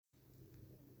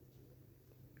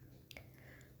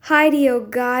Hi, dear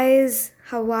guys.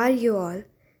 How are you all?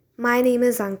 My name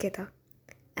is Ankita,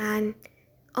 and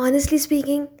honestly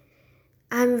speaking,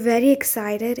 I'm very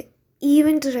excited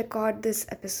even to record this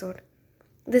episode.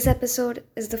 This episode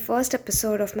is the first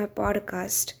episode of my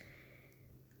podcast.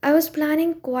 I was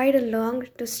planning quite a long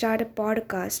to start a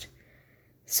podcast,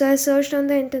 so I searched on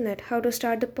the internet how to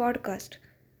start the podcast.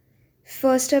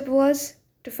 First step was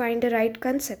to find the right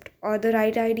concept or the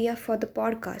right idea for the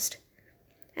podcast.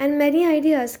 And many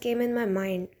ideas came in my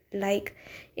mind, like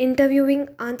interviewing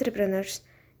entrepreneurs,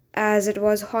 as it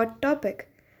was hot topic.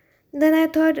 Then I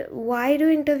thought, why do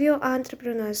interview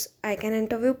entrepreneurs? I can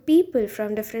interview people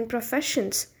from different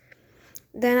professions.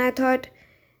 Then I thought,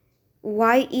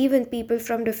 why even people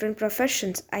from different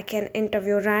professions? I can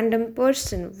interview random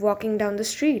person walking down the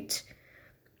streets.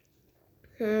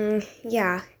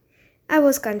 Yeah, I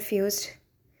was confused.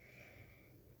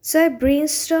 So I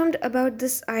brainstormed about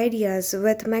these ideas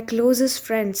with my closest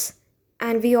friends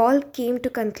and we all came to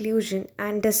conclusion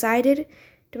and decided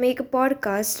to make a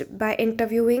podcast by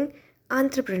interviewing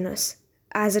entrepreneurs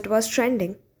as it was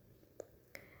trending.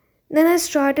 Then I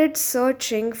started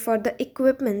searching for the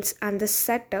equipments and the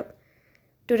setup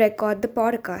to record the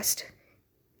podcast.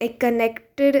 I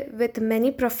connected with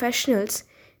many professionals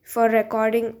for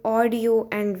recording audio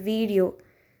and video.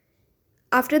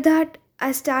 After that,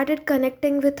 I started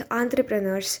connecting with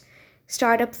entrepreneurs,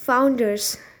 startup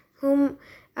founders whom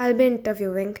I'll be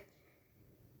interviewing.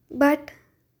 But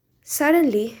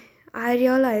suddenly, I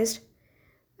realized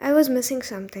I was missing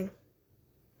something.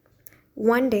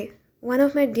 One day, one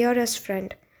of my dearest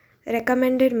friend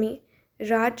recommended me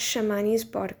Raj Shamani's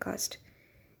podcast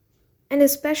and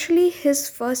especially his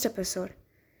first episode.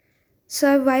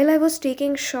 So while I was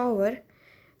taking shower,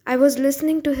 I was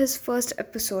listening to his first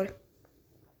episode.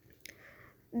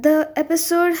 The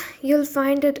episode, you'll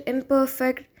find it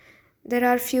imperfect. There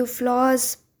are few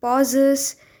flaws,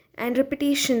 pauses, and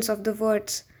repetitions of the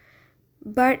words,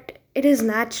 but it is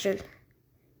natural.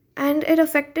 And it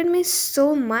affected me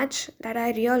so much that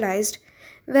I realized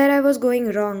where I was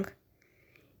going wrong.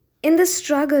 In the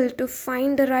struggle to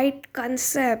find the right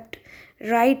concept,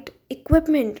 right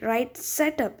equipment, right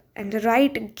setup, and the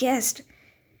right guest,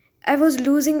 I was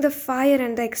losing the fire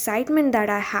and the excitement that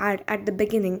I had at the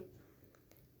beginning.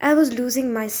 I was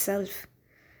losing myself.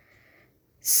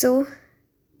 So,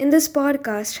 in this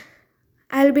podcast,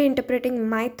 I'll be interpreting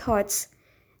my thoughts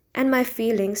and my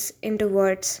feelings into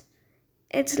words.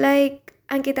 It's like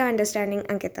Ankita understanding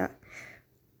Ankita.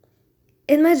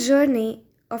 In my journey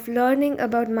of learning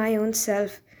about my own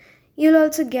self, you'll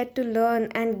also get to learn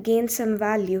and gain some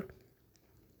value.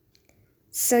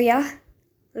 So, yeah,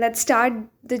 let's start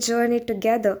the journey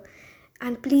together.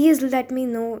 And please let me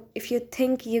know if you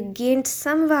think you gained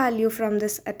some value from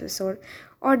this episode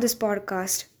or this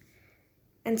podcast.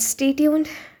 And stay tuned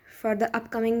for the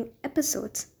upcoming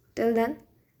episodes. Till then,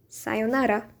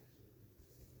 sayonara.